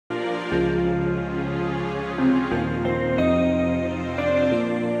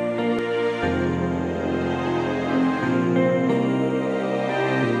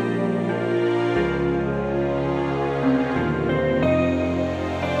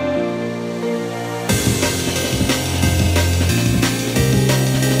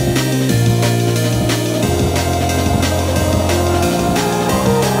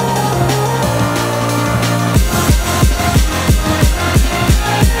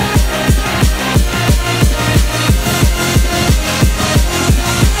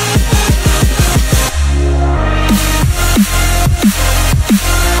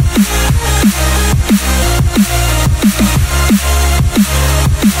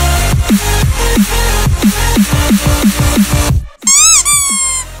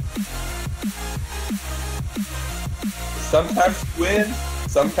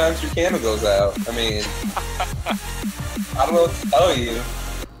sometimes your candle goes out. I mean, I don't know what to tell you.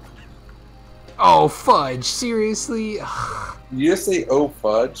 Oh, fudge, seriously? You just say, oh,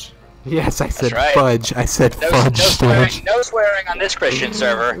 fudge? Yes, I said right. fudge. I said fudge, Sturge. No swearing on this Christian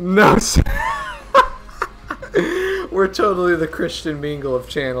server. No, sir. We're totally the Christian mingle of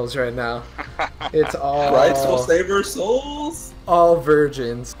channels right now. It's all... Christ will save our souls? All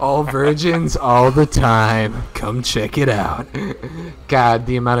virgins. All virgins all the time. Come check it out. God,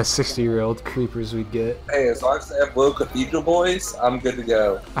 the amount of 60-year-old creepers we get. Hey, as long as I have low cathedral boys, I'm good to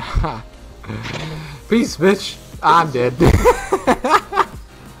go. Peace, bitch. I'm dead.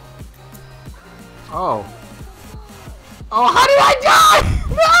 Oh. Oh, how did I die?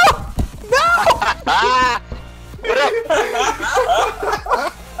 No!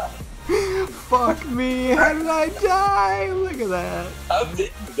 Fuck me. How did I die? Look at that. How did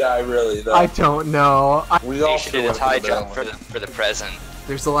you die, really, though? I don't know. We all should have high jump for the present.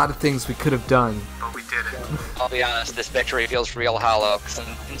 There's a lot of things we could have done, but we didn't. I'll be honest, this victory feels real hollow,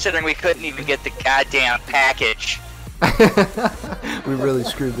 considering we couldn't even get the goddamn package. We really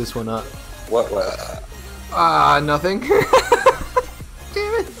screwed this one up. What left? Nothing. Damn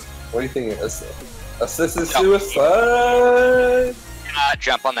it. What do you think? Assisted suicide? Do not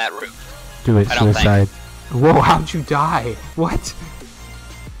jump on that roof. Do it, suicide. Whoa, how'd you die? What?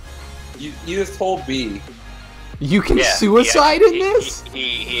 You just told B. You can suicide in this?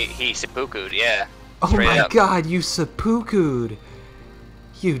 He seppuku'd, yeah. Oh my god, you seppuku'd.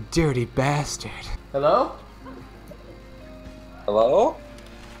 You dirty bastard. Hello? Hello?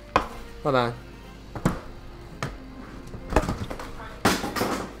 Hold on.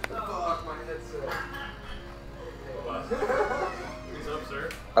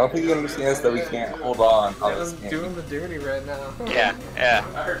 I don't think he understands that we can't hold on this game. I'm doing the dirty right now. Yeah.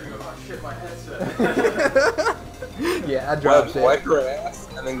 I heard you about shit my headset. Yeah, I dropped it. Wipe your ass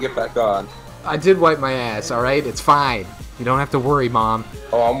and then get back on. I did wipe my ass, alright? It's fine. You don't have to worry, Mom.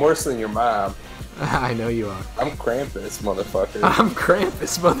 Oh, I'm worse than your mom. I know you are. I'm Krampus, motherfucker. I'm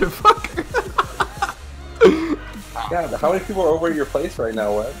Krampus, motherfucker. God, how many people are over at your place right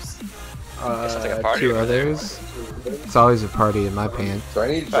now, Webs? Sounds like a party. 2 others. It's always a party in my pants. So I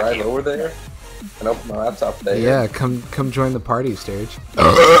need to drive over there and open my laptop there. Yeah, come join the party, Sturge.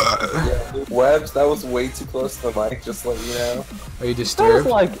 Yeah, Webs, that was way too close to the mic, just to let you know. Are you disturbed?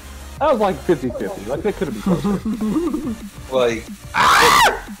 That was like 50-50. Like, that could have been closer. Like,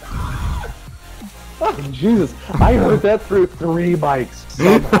 Fucking Jesus. I heard that through 3 mics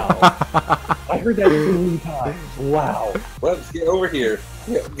somehow. I heard that 3 times. Wow. Webs, get over here.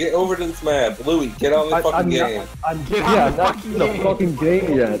 Get over to this map. Louie, get on the fucking game. I'm not in the fucking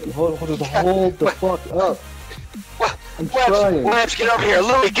game yet. Hold the fuck up. I'm trying. Webs, get over here.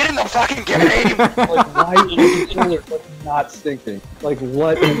 Louie, get in the fucking game! Like, why is the controller not syncing? Like,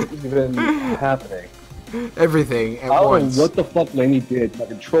 what is even happening? Everything at I don't once. know what the fuck Laney did. My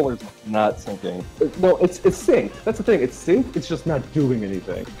controller's not syncing. No, it's synced. That's the thing. It's synced. It's just not doing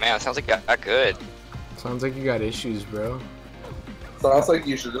anything. Man, it sounds like you got good. Sounds like you got issues, bro. Sounds like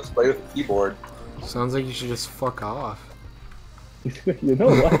you should just play with the keyboard. Sounds like you should just fuck off. You know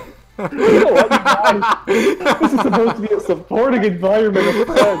what? You know what, you guys? This is supposed to be a supporting environment of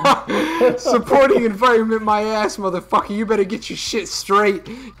friends. Supporting environment, my ass, motherfucker. You better get your shit straight.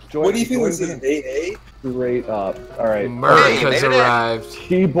 What do you think this is, AA? Great up. Alright. America's arrived.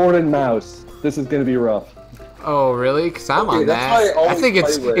 Keyboard and mouse. This is gonna be rough. Oh, really? Because I'm on that's that. what I I think it's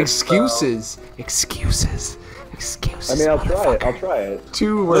always play with, excuses. Excuses. Excuses. I mean, I'll try it. I'll try it.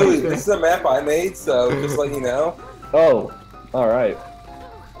 2 Louie, words. this is a map I made, so just let you know. Oh, alright.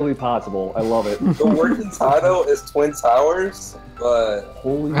 Fully possible. I love it. The working title is Twin Towers, but...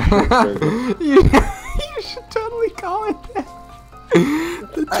 Holy shit, Sturgeon. You should totally call it that.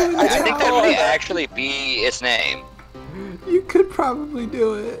 The Twin I think that Towers. may actually be its name. You could probably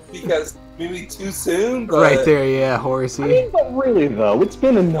do it. because maybe too soon, but... Right there, yeah, I horsey. mean, but really though, it's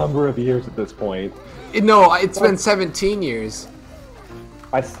been a number of years at this point. No, it's been 17 years.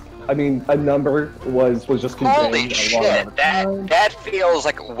 I mean, a number was just Holy conveying a shit, long number. that feels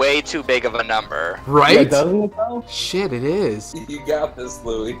like way too big of a number. Right? Yeah, doesn't it though? Shit, it is. You got this,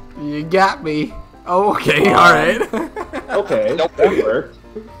 Louie. You got me. Oh, okay, alright. Okay, Nope. that worked.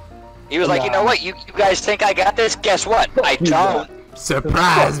 He was like, you know what, you guys think I got this? Guess what? I don't.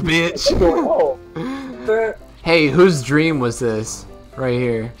 Surprise, bitch. Oh, Hey, whose dream was this? Right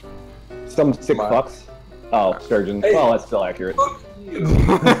here. some sick Mine. fucks. Oh, Sturgeon. Hey. Well, that's still accurate. Fuck you.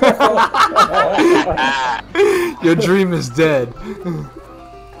 Your dream is dead.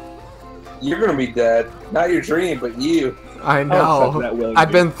 You're gonna be dead. Not your dream, but you. I I'll accept that know. willingly.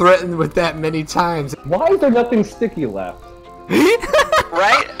 I've been threatened with that many times. Why is there nothing sticky left?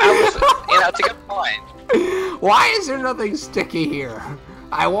 Right? It's a good point. Why is there nothing sticky here?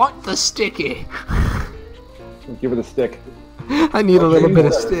 I want the sticky. Give her the stick. I need a little bit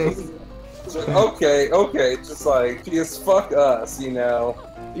of stick. Okay, just like, just fuck us, you know.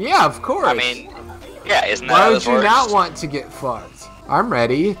 Yeah, of course. I mean, yeah, isn't that why how would this you works? not want to get fucked? I'm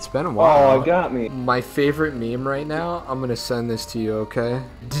ready. It's been a while. Oh, it got me. My favorite meme right now, I'm gonna send this to you, okay?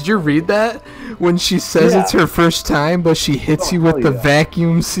 Did you read that? When she says it's her first time, but she hits you with the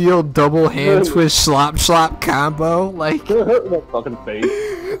vacuum seal double hand twist slop combo? Like, That fucking face.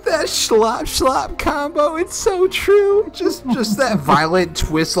 that slop combo, it's so true. Just that violent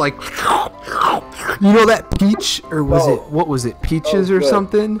twist, like, you know that peach, or what was it, peaches or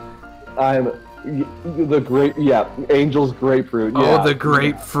something? Angel's grapefruit. Yeah. Oh, the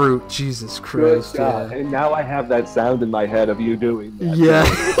grapefruit, Jesus Christ, yeah. And now I have that sound in my head of you doing that. Yeah,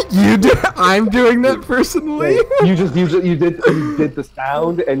 you do. I'm doing that personally. You did the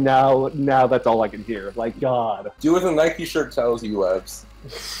sound, and now that's all I can hear. Like, God. Do what the Nike shirt tells you, Webs.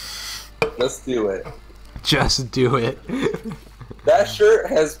 Let's do it. Just do it. That shirt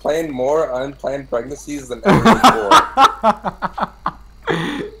has planned more unplanned pregnancies than ever before.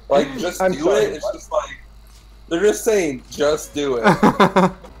 Like, just do it. It's just like, they're just saying, just do it.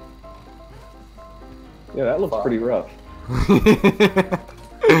 Yeah, that looks pretty rough.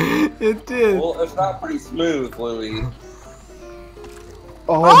 It did. Well, it's not pretty smooth, Louie.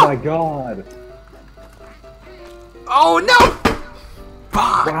 Oh my God. Oh no!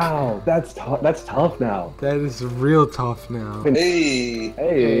 Fuck! Wow, that's tough now. That is real tough now.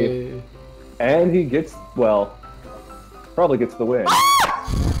 Hey. And he gets, probably gets the win.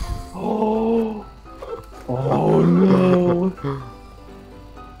 Oh no!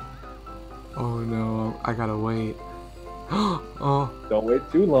 Oh no! I gotta wait. Oh! Don't wait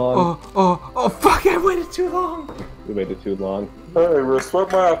too long. Oh! Fuck! I waited too long. You waited too long. Hey,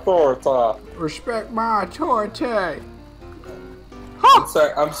 respect my authority. Respect my authority. I'm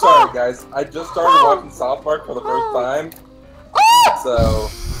sorry, guys. I just started watching South Park for the first time, so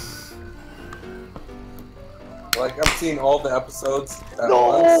like I'm seeing all the episodes at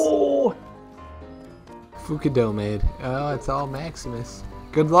once. Fukadome. Oh, it's all Maximus.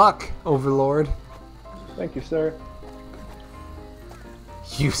 Good luck, Overlord. Thank you, sir.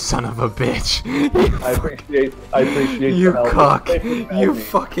 You son of a bitch. I appreciate you your help. cuck. You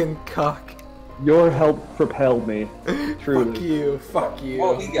fucking cuck. Your help propelled me. Truly. Fuck you.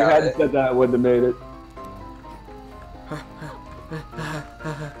 Well, he If you got hadn't it. said that, I wouldn't have made it.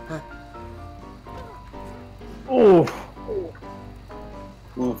 Oof.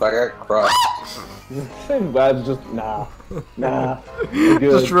 Oof, I got crushed. Same vibes, just nah. I'm good.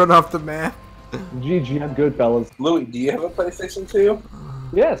 Just run off the map. GG, I'm good, fellas. Louie, do you have a PlayStation 2?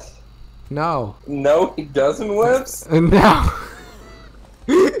 Yes. No. No, he doesn't, Webs? No.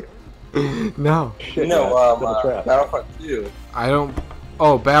 No. Shit, No, still a trap. Battlefront 2. I don't.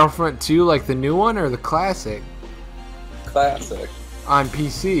 Oh, Battlefront 2, like the new one or the classic? Classic. On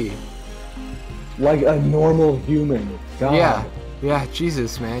PC. Like a normal human. God. Yeah,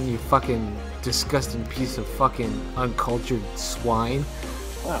 Jesus, man, you fucking disgusting piece of fucking uncultured swine.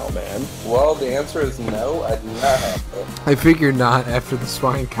 Wow, man. Well, the answer is no, I do not have it. I figured not after the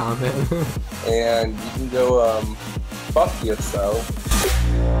swine comment. And you can go, fuck yourself.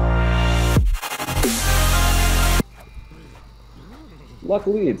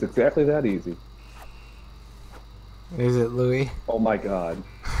 Luckily, it's exactly that easy. Is it, Louie? Oh my God.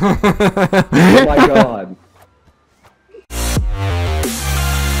 Oh my God.